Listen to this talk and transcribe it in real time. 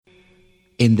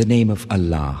In the name of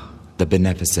Allah, the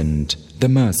Beneficent, the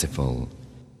Merciful.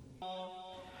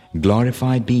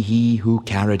 Glorified be He who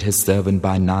carried His servant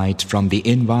by night from the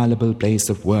inviolable place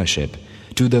of worship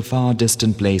to the far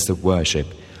distant place of worship,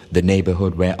 the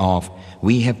neighborhood whereof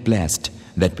we have blessed,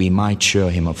 that we might show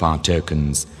him of our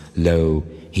tokens. Lo,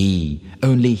 He,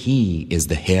 only He is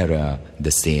the hearer,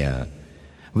 the seer.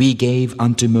 We gave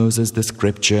unto Moses the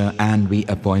scripture, and we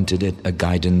appointed it a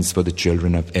guidance for the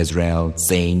children of Israel,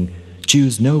 saying,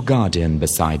 Choose no guardian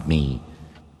beside me.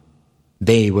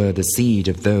 They were the seed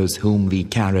of those whom we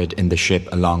carried in the ship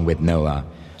along with Noah.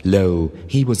 Lo,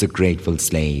 he was a grateful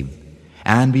slave.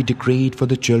 And we decreed for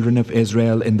the children of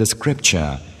Israel in the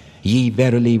scripture, Ye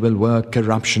verily will work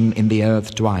corruption in the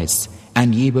earth twice,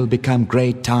 and ye will become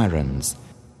great tyrants.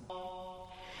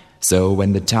 So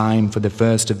when the time for the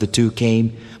first of the two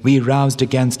came, we roused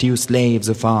against you slaves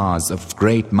of ours of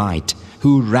great might,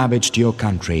 who ravaged your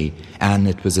country, and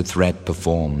it was a threat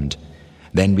performed.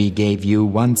 Then we gave you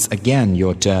once again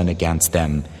your turn against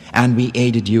them, and we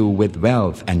aided you with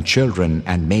wealth and children,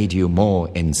 and made you more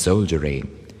in soldiery,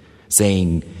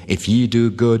 saying, If ye do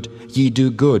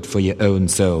good for your own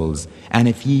souls, and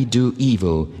if ye do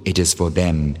evil, it is for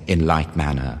them in like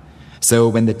manner. So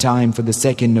when the time for the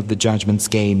second of the judgments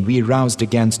came, we roused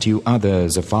against you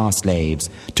others of our slaves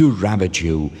to ravage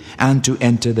you, and to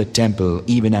enter the temple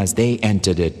even as they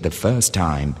entered it the first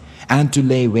time, and to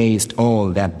lay waste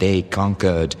all that they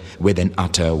conquered with an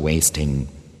utter wasting.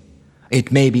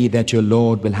 It may be that your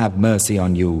Lord will have mercy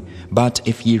on you, but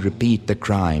if ye repeat the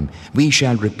crime, we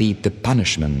shall repeat the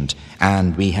punishment,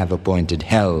 and we have appointed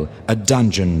hell, a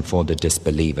dungeon for the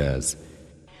disbelievers.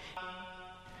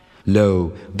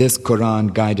 Lo, this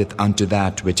Quran guideth unto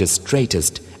that which is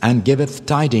straightest, and giveth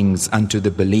tidings unto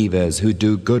the believers who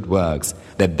do good works,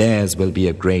 that theirs will be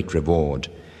a great reward.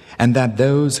 And that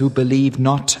those who believe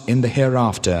not in the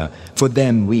hereafter, for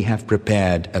them we have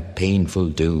prepared a painful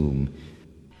doom.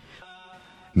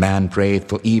 Man prayeth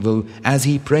for evil as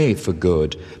he prayeth for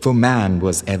good, for man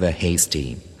was ever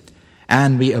hasty.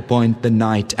 And we appoint the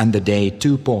night and the day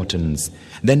two portents.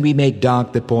 Then we make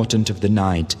dark the portent of the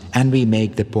night, and we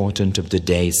make the portent of the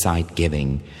day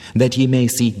sight-giving, that ye may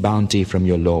seek bounty from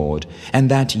your Lord,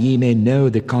 and that ye may know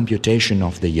the computation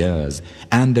of the years,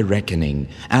 and the reckoning,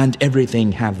 and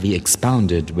everything have we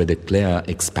expounded with a clear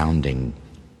expounding.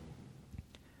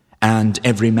 And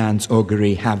every man's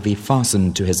augury have we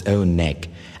fastened to his own neck,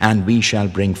 and we shall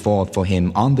bring forth for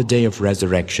him on the day of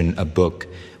resurrection a book,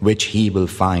 which he will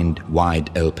find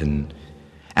wide open.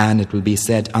 And it will be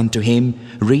said unto him,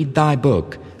 Read thy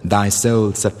book, thy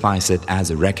soul sufficeth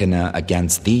as a reckoner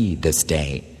against thee this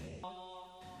day.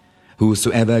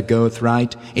 Whosoever goeth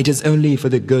right, it is only for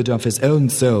the good of his own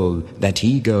soul that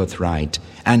he goeth right,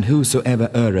 and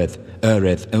whosoever erreth,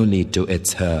 erreth only to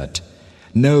its hurt.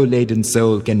 No laden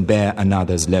soul can bear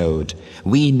another's load.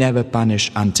 We never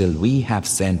punish until we have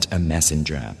sent a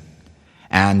messenger.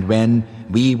 And when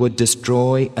we would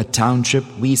destroy a township,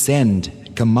 we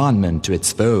send commandment to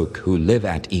its folk who live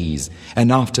at ease,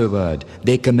 and afterward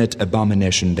they commit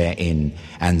abomination therein,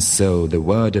 and so the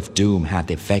word of doom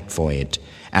hath effect for it,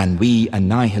 and we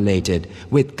annihilate it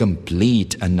with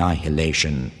complete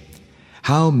annihilation.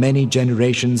 How many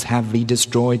generations have we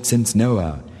destroyed since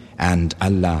Noah? And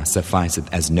Allah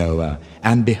sufficeth as knower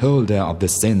and beholder of the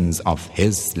sins of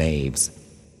His slaves.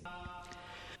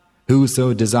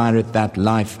 Whoso desireth that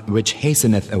life which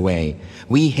hasteneth away,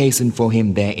 we hasten for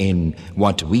him therein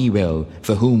what we will,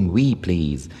 for whom we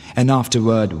please, and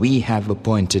afterward we have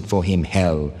appointed for him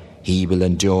hell. He will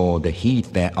endure the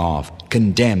heat thereof,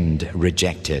 condemned,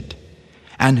 rejected.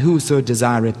 And whoso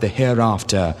desireth the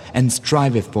hereafter and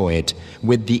striveth for it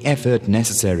with the effort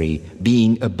necessary,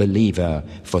 being a believer,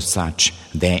 for such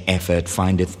their effort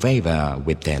findeth favor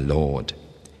with their Lord.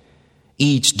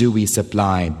 Each do we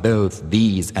supply both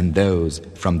these and those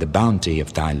from the bounty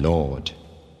of thy Lord.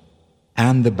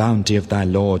 And the bounty of thy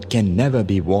Lord can never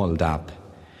be walled up.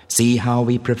 See how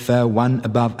we prefer one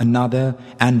above another,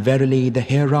 and verily the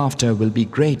hereafter will be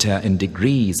greater in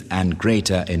degrees and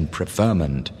greater in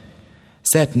preferment.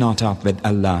 Set not up with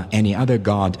Allah any other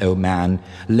God, O man,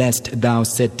 lest thou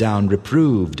sit down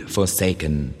reproved,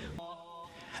 forsaken.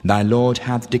 Thy Lord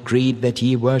hath decreed that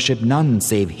ye worship none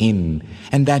save Him,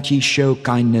 and that ye show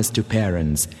kindness to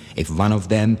parents. If one of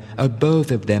them or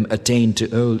both of them attain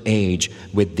to old age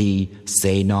with thee,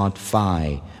 say not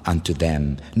fie unto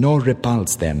them, nor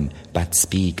repulse them, but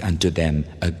speak unto them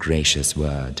a gracious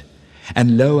word.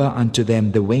 And lower unto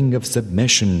them the wing of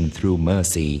submission through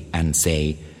mercy, and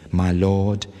say, My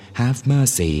Lord, have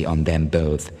mercy on them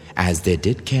both, as they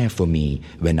did care for me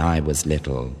when I was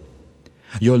little.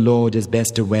 Your Lord is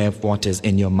best aware of what is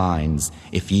in your minds.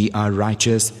 If ye are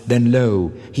righteous, then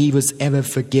lo, He was ever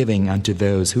forgiving unto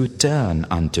those who turn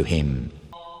unto Him.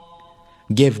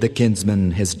 Give the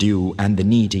kinsman his due, and the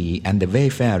needy, and the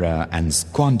wayfarer, and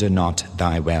squander not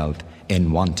thy wealth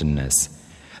in wantonness.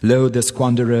 Lo, the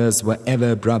squanderers were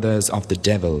ever brothers of the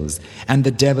devils, and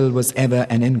the devil was ever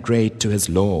an ingrate to his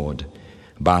Lord.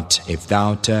 But if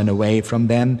thou turn away from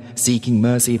them, seeking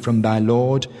mercy from thy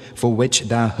Lord, for which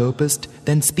thou hopest,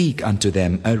 then speak unto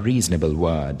them a reasonable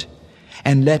word.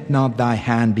 And let not thy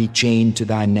hand be chained to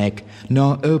thy neck,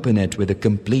 nor open it with a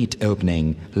complete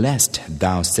opening, lest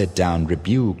thou sit down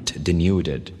rebuked,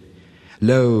 denuded.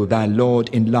 Lo, thy Lord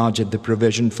enlargeth the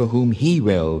provision for whom He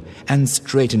will, and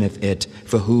straiteneth it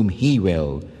for whom He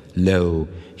will. Lo,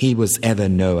 He was ever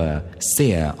knower,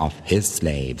 seer of His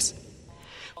slaves.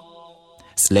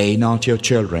 Slay not your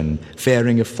children,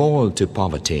 fearing a fall to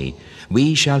poverty.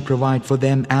 We shall provide for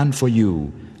them and for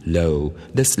you. Lo,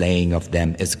 the slaying of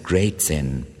them is great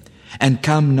sin. And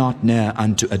come not near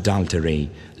unto adultery.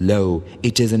 Lo,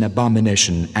 it is an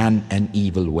abomination and an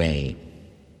evil way.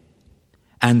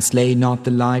 And slay not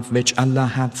the life which Allah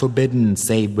hath forbidden,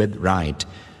 save with right.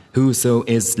 Whoso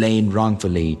is slain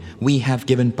wrongfully, we have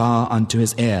given power unto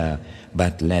his heir,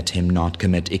 but let him not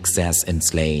commit excess in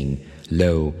slaying.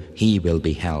 Lo, he will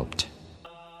be helped.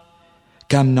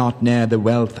 Come not near the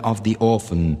wealth of the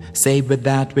orphan, save with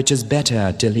that which is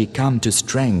better, till he come to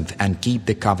strength and keep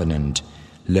the covenant.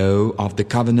 Lo, of the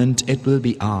covenant it will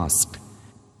be asked.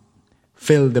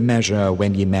 Fill the measure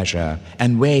when ye measure,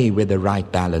 and weigh with the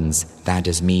right balance, that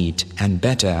is meet and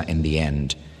better in the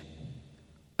end.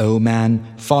 O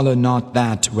man, follow not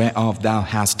that whereof thou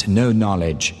hast no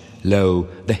knowledge. Lo,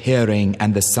 the hearing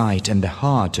and the sight and the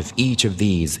heart of each of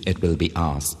these it will be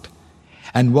asked.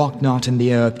 And walk not in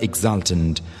the earth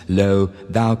exultant. Lo,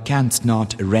 thou canst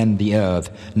not rend the earth,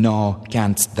 nor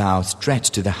canst thou stretch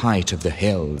to the height of the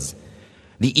hills.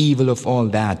 The evil of all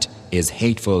that is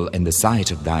hateful in the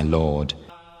sight of thy Lord.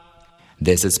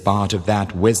 This is part of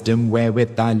that wisdom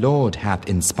wherewith thy Lord hath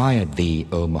inspired thee,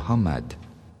 O Muhammad.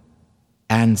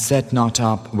 And set not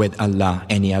up with Allah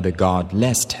any other God,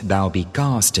 lest thou be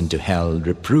cast into hell,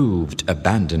 reproved,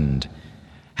 abandoned.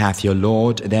 Hath your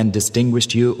Lord then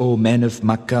distinguished you, O men of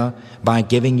Makkah, by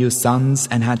giving you sons,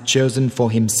 and had chosen for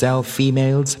Himself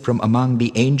females from among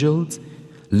the angels?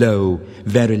 Lo,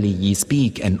 verily ye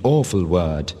speak an awful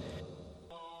word.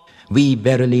 We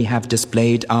verily have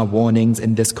displayed our warnings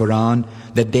in this Quran,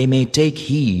 that they may take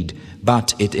heed,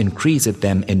 but it increaseth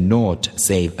them in naught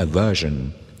save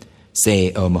aversion.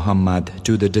 Say, O Muhammad,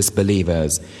 to the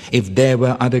disbelievers, if there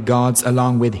were other gods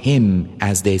along with Him,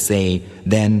 as they say,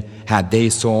 then had they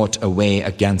sought a way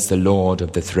against the Lord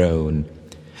of the throne.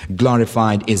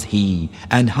 Glorified is He,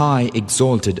 and high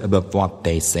exalted above what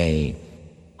they say.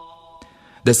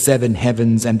 The seven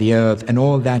heavens and the earth and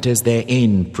all that is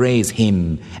therein praise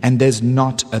Him, and there's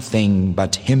not a thing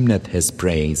but hymneth His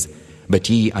praise. But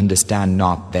ye understand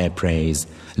not their praise.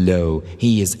 Lo,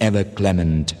 He is ever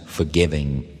clement,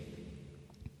 forgiving.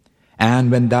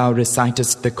 And when thou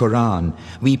recitest the Quran,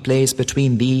 we place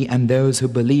between thee and those who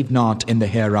believe not in the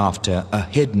hereafter a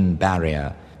hidden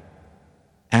barrier.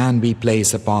 And we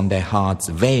place upon their hearts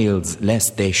veils,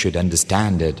 lest they should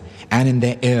understand it, and in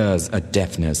their ears a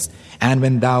deafness. And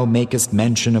when thou makest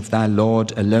mention of thy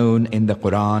Lord alone in the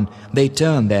Quran, they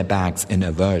turn their backs in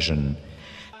aversion.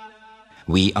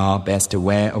 We are best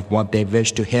aware of what they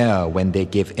wish to hear when they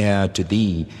give ear to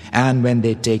thee, and when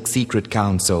they take secret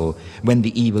counsel, when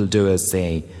the evildoers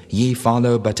say, Ye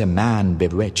follow but a man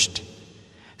bewitched.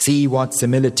 See what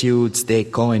similitudes they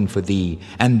coin for thee,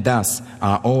 and thus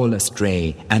are all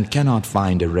astray, and cannot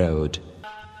find a road.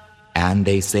 And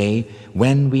they say,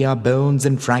 When we are bones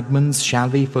and fragments, shall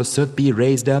we forsooth be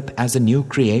raised up as a new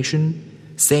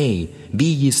creation? Say, Be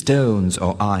ye stones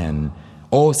or iron,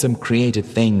 or some created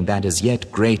thing that is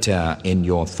yet greater in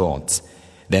your thoughts.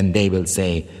 Then they will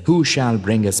say, Who shall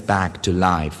bring us back to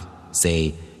life?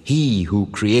 Say, He who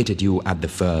created you at the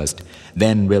first.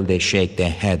 Then will they shake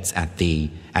their heads at thee,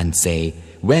 and say,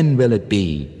 When will it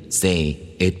be?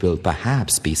 Say, It will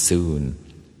perhaps be soon.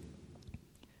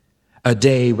 A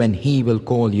day when He will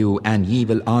call you, and ye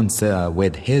will answer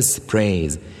with His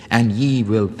praise, and ye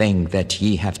will think that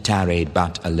ye have tarried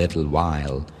but a little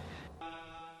while.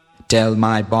 Tell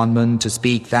my bondman to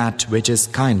speak that which is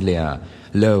kindlier.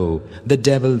 Lo, the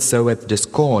devil soweth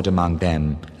discord among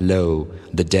them. Lo,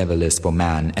 the devil is for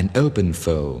man an open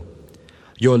foe.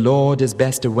 Your Lord is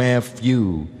best aware of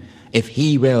you. If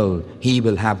He will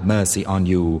have mercy on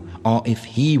you, or if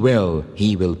He will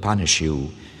punish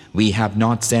you. We have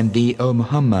not sent thee, O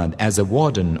Muhammad, as a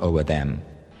warden over them.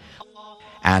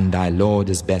 And thy Lord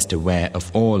is best aware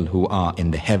of all who are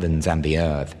in the heavens and the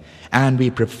earth. And we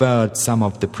preferred some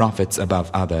of the prophets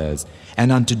above others,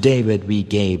 and unto David we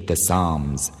gave the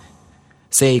Psalms.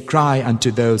 Say, cry unto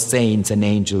those saints and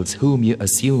angels whom you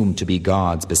assume to be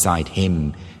gods beside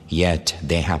him, yet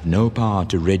they have no power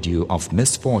to rid you of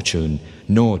misfortune,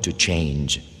 nor to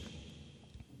change.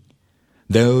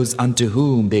 Those unto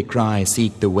whom they cry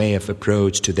seek the way of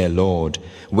approach to their Lord.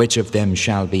 Which of them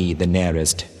shall be the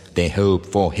nearest? They hope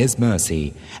for his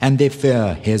mercy, and they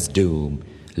fear his doom.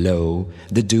 Lo,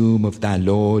 the doom of thy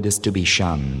Lord is to be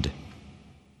shunned.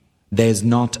 There is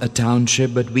not a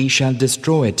township but we shall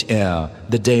destroy it ere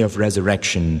the day of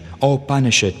resurrection, or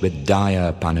punish it with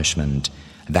dire punishment.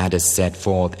 That is set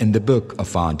forth in the book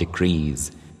of our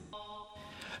decrees.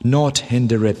 Naught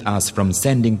hindereth us from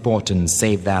sending portents,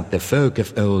 save that the folk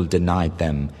of old denied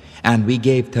them. And we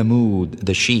gave Thamud,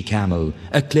 the she-camel,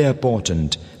 a clear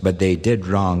portent, but they did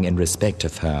wrong in respect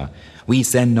of her. We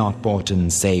send not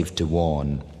portents save to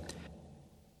warn.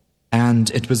 And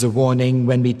it was a warning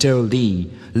when we told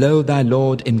thee, Lo, thy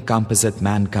Lord encompasseth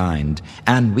mankind,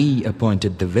 and we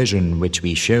appointed the vision which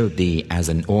we showed thee as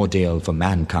an ordeal for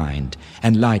mankind,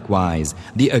 and likewise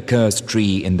the accursed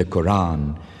tree in the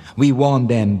Quran. We warn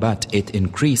them, but it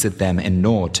increaseth them in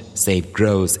naught, save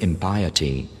gross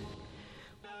impiety.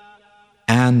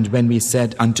 And when we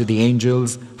said unto the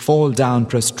angels, Fall down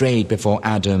prostrate before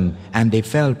Adam, and they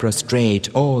fell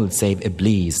prostrate all save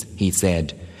Iblis, he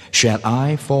said, Shall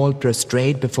I fall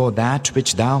prostrate before that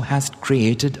which thou hast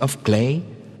created of clay?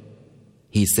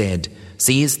 He said,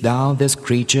 Seest thou this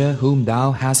creature whom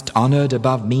thou hast honored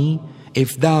above me?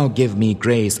 If thou give me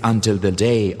grace until the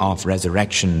day of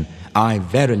resurrection, I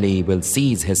verily will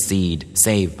seize his seed,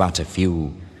 save but a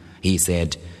few. He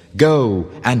said, Go,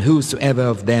 and whosoever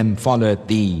of them followeth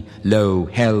thee, lo,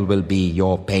 hell will be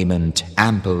your payment,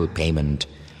 ample payment.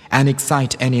 And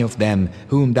excite any of them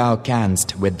whom thou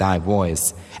canst with thy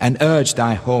voice, and urge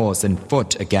thy horse and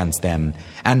foot against them,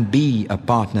 and be a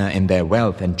partner in their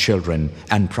wealth and children,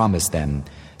 and promise them.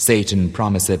 Satan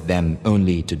promiseth them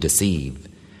only to deceive.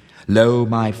 Lo,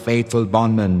 my faithful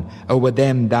bondman, over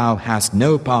them thou hast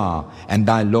no power, and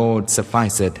thy Lord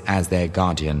sufficeth as their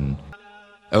guardian.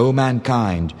 O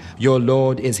mankind, your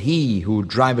Lord is he who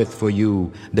driveth for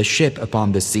you the ship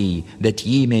upon the sea, that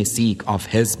ye may seek of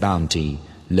his bounty.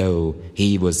 Lo,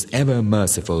 he was ever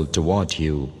merciful toward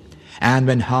you. And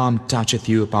when harm toucheth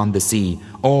you upon the sea,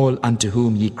 all unto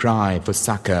whom ye cry for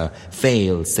succor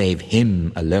fail save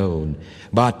him alone.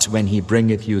 But when he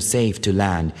bringeth you safe to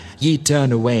land, ye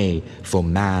turn away, for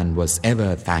man was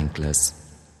ever thankless.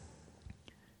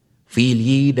 Feel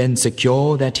ye then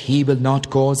secure that he will not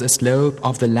cause a slope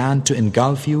of the land to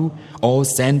engulf you, or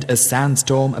send a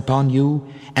sandstorm upon you,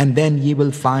 and then ye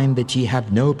will find that ye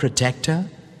have no protector?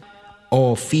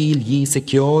 Or feel ye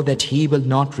secure that he will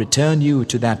not return you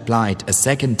to that plight a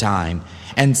second time,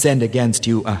 and send against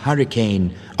you a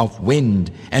hurricane of wind,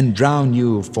 and drown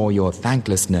you for your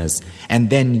thanklessness, and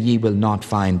then ye will not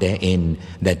find therein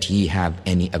that ye have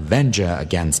any avenger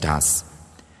against us?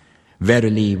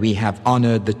 Verily, we have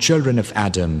honored the children of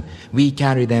Adam. We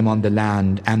carry them on the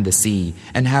land and the sea,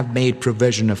 and have made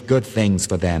provision of good things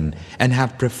for them, and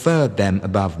have preferred them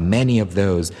above many of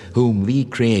those whom we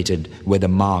created with a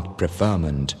marked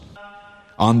preferment.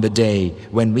 On the day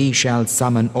when we shall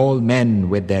summon all men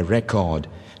with their record,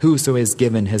 whoso is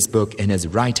given his book in his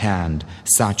right hand,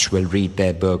 such will read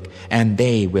their book, and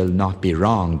they will not be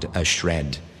wronged a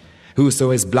shred.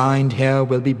 Whoso is blind here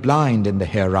will be blind in the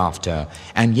hereafter,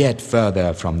 and yet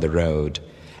further from the road.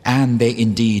 And they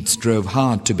indeed strove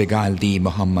hard to beguile thee,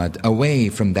 Muhammad, away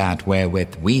from that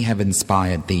wherewith we have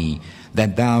inspired thee,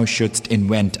 that thou shouldst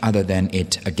invent other than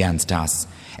it against us,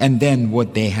 and then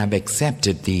would they have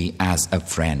accepted thee as a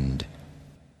friend.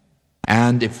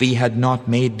 And if we had not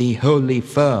made thee wholly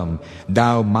firm,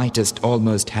 thou mightest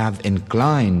almost have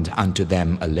inclined unto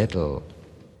them a little.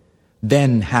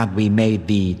 Then had we made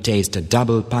thee taste a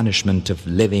double punishment of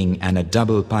living and a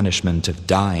double punishment of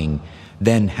dying,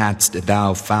 then hadst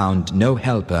thou found no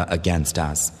helper against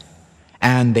us.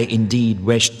 And they indeed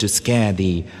wished to scare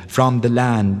thee from the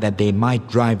land, that they might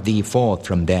drive thee forth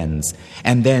from thence,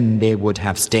 and then they would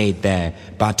have stayed there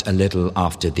but a little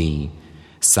after thee.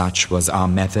 Such was our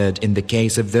method in the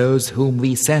case of those whom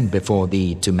we sent before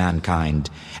thee to mankind,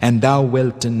 and thou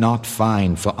wilt not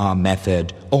find for our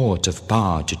method aught of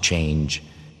power to change.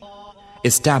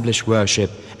 Establish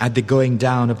worship at the going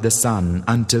down of the sun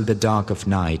until the dark of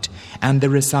night, and the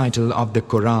recital of the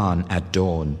Quran at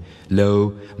dawn.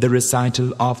 Lo, the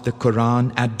recital of the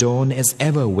Quran at dawn is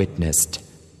ever witnessed.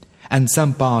 and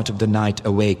some part of the night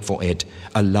awake for it,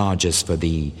 a largesse for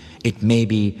thee. It may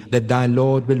be that thy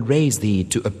Lord will raise thee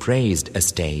to a praised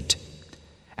estate.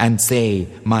 And say,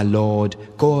 my Lord,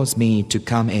 cause me to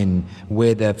come in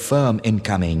with a firm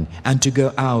incoming, and to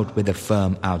go out with a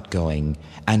firm outgoing,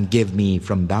 and give me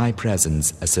from thy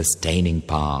presence a sustaining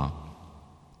power.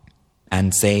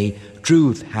 And say,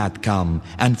 truth hath come,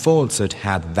 and falsehood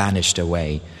hath vanished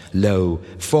away. Lo,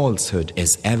 falsehood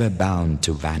is ever bound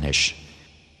to vanish.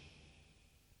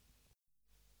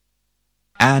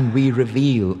 And we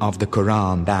reveal of the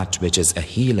Quran that which is a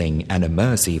healing and a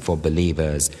mercy for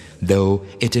believers, though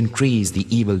it increase the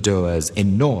evildoers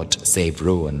in naught save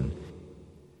ruin.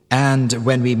 And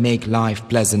when we make life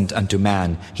pleasant unto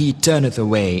man, he turneth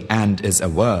away and is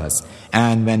averse,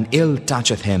 and when ill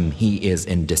toucheth him, he is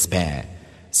in despair.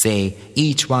 Say,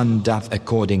 each one doth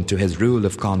according to his rule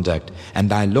of conduct, and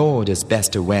thy Lord is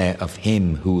best aware of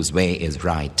him whose way is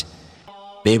right.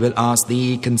 They will ask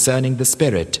thee concerning the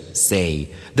Spirit. Say,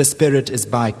 the Spirit is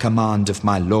by command of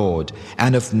my Lord,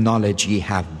 and of knowledge ye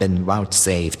have been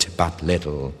vouchsafed but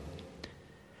little.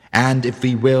 And if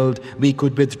we willed, we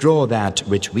could withdraw that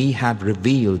which we have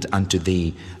revealed unto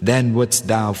thee, then wouldst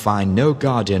thou find no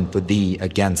guardian for thee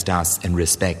against us in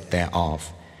respect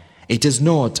thereof. It is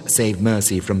naught save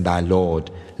mercy from thy Lord.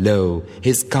 Lo,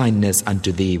 his kindness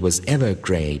unto thee was ever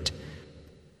great.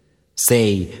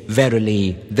 Say,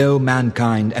 verily, though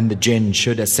mankind and the jinn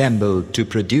should assemble to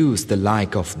produce the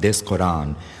like of this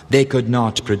Quran, they could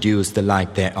not produce the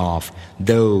like thereof,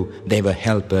 though they were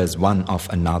helpers one of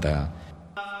another.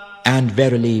 And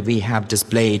verily we have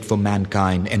displayed for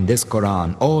mankind in this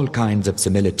Quran all kinds of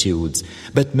similitudes,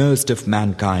 but most of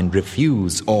mankind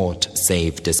refuse aught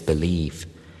save disbelief.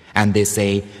 And they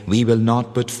say, we will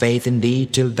not put faith in thee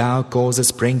till thou cause a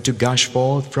spring to gush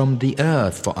forth from the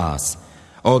earth for us.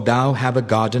 Or thou have a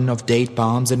garden of date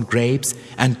palms and grapes,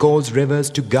 and cause rivers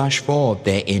to gush forth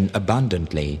therein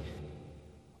abundantly.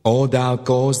 Or thou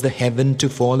cause the heaven to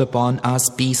fall upon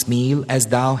us piecemeal as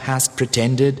thou hast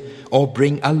pretended, or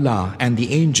bring Allah and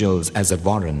the angels as a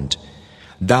warrant.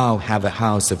 Thou have a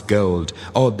house of gold,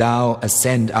 or thou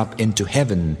ascend up into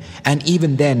heaven, and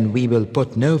even then we will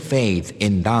put no faith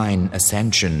in thine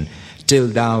ascension, till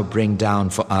thou bring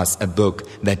down for us a book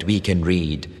that we can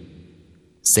read.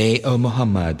 Say, O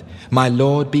Muhammad, my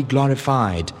Lord be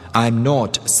glorified, I am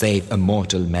naught save a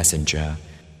mortal messenger.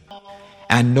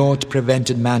 And naught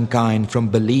prevented mankind from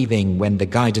believing when the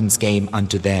guidance came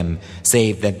unto them,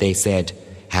 save that they said,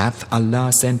 hath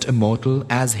Allah sent a mortal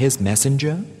as his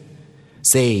messenger?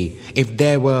 Say, if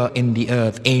there were in the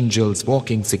earth angels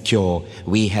walking secure,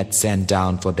 we had sent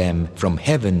down for them from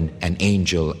heaven an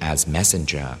angel as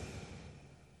messenger.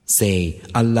 Say,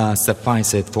 Allah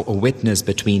sufficeth for a witness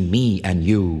between me and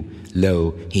you.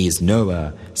 Lo, he is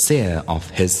knower, seer of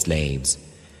his slaves.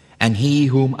 And he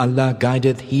whom Allah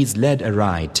guideth, he is led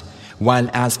aright. While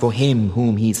as for him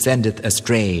whom he sendeth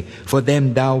astray, for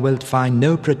them thou wilt find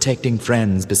no protecting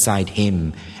friends beside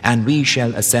him. And we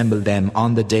shall assemble them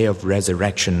on the day of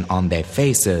resurrection on their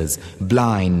faces,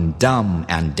 blind, dumb,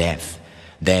 and deaf.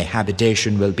 Their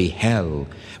habitation will be hell.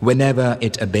 Whenever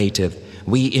it abateth,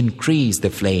 we increase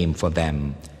the flame for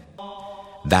them.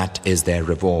 That is their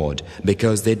reward,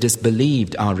 because they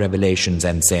disbelieved our revelations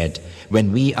and said,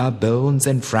 when we are bones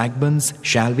and fragments,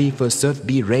 shall we forsooth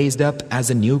be raised up as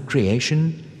a new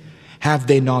creation? Have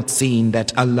they not seen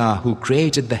that Allah who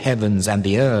created the heavens and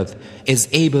the earth is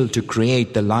able to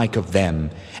create the like of them,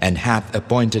 and hath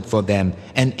appointed for them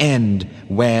an end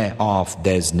whereof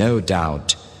there is no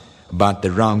doubt? But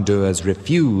the wrongdoers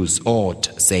refuse aught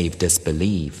save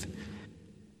disbelief.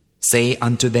 Say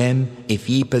unto them, if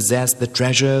ye possess the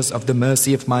treasures of the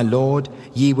mercy of my Lord,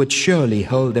 ye would surely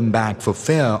hold them back for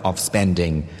fear of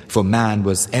spending, for man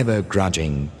was ever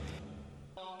grudging.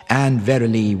 And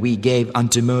verily we gave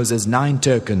unto Moses 9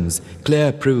 tokens,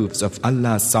 clear proofs of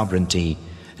Allah's sovereignty.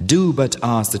 Do but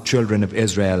ask the children of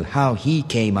Israel how he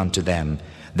came unto them.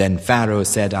 Then Pharaoh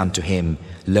said unto him,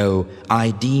 Lo,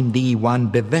 I deem thee one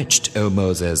bewitched, O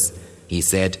Moses. He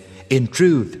said, in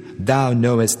truth, thou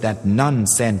knowest that none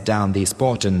sent down these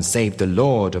portents save the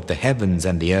Lord of the heavens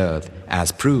and the earth,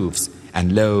 as proofs.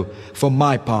 And lo, for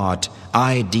my part,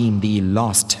 I deem thee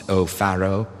lost, O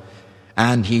Pharaoh.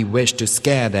 And he wished to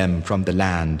scare them from the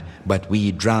land, but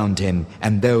we drowned him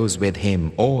and those with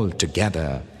him all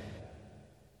together.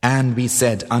 And we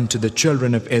said unto the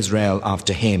children of Israel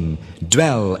after him,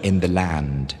 dwell in the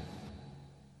land.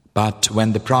 But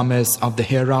when the promise of the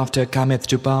hereafter cometh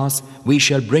to pass, we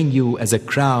shall bring you as a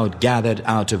crowd gathered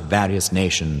out of various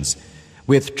nations.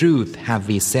 With truth have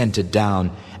we sent it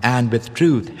down, and with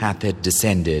truth hath it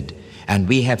descended. and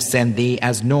we have sent thee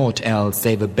as naught else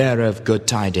save a bearer of good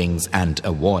tidings and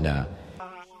a warner.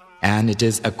 And it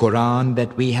is a Quran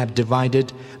that we have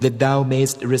divided, that thou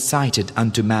mayst recite it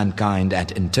unto mankind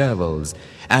at intervals,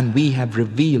 and we have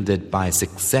revealed it by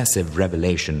successive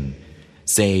revelation.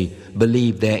 Say,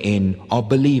 believe therein or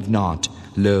believe not.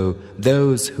 Lo,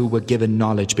 those who were given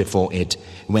knowledge before it,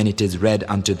 when it is read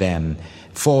unto them,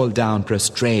 fall down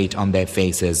prostrate on their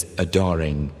faces,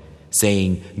 adoring,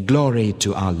 saying, Glory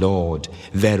to our Lord.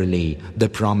 Verily, the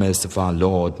promise of our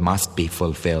Lord must be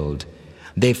fulfilled.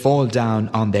 They fall down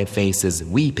on their faces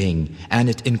weeping, and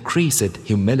it increaseth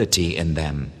humility in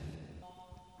them.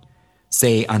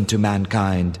 Say unto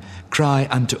mankind, cry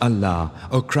unto Allah,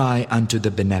 or cry unto the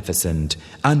Beneficent,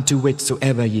 unto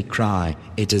whichsoever ye cry,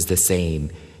 it is the same.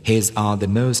 His are the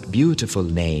most beautiful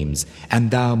names,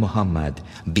 and thou, Muhammad,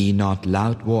 be not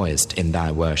loud-voiced in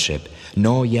thy worship,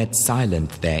 nor yet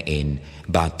silent therein,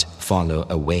 but follow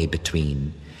a way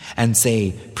between. And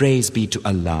say, Praise be to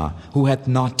Allah, who hath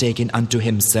not taken unto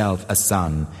himself a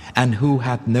son, and who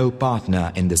hath no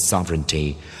partner in the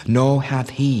sovereignty, nor hath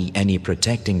he any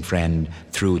protecting friend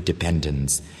through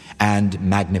dependence, and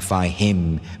magnify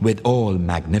him with all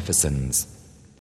magnificence.